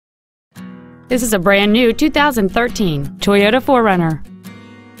This is a brand new 2013 Toyota 4Runner.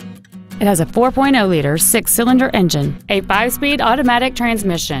 It has a 4.0-liter six-cylinder engine, a 5-speed automatic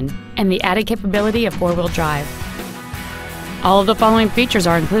transmission, and the added capability of 4-wheel drive. All of the following features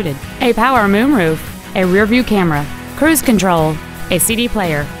are included: a power moonroof, a rear-view camera, cruise control, a CD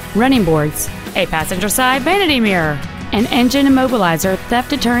player, running boards, a passenger side vanity mirror, an engine immobilizer theft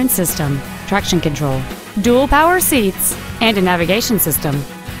deterrent system, traction control, dual power seats, and a navigation system.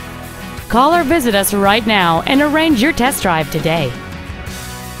 Call or visit us right now and arrange your test drive today.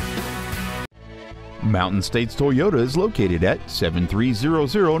 Mountain States Toyota is located at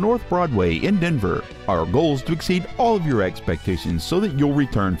 7300 North Broadway in Denver. Our goal is to exceed all of your expectations so that you'll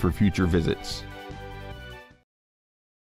return for future visits.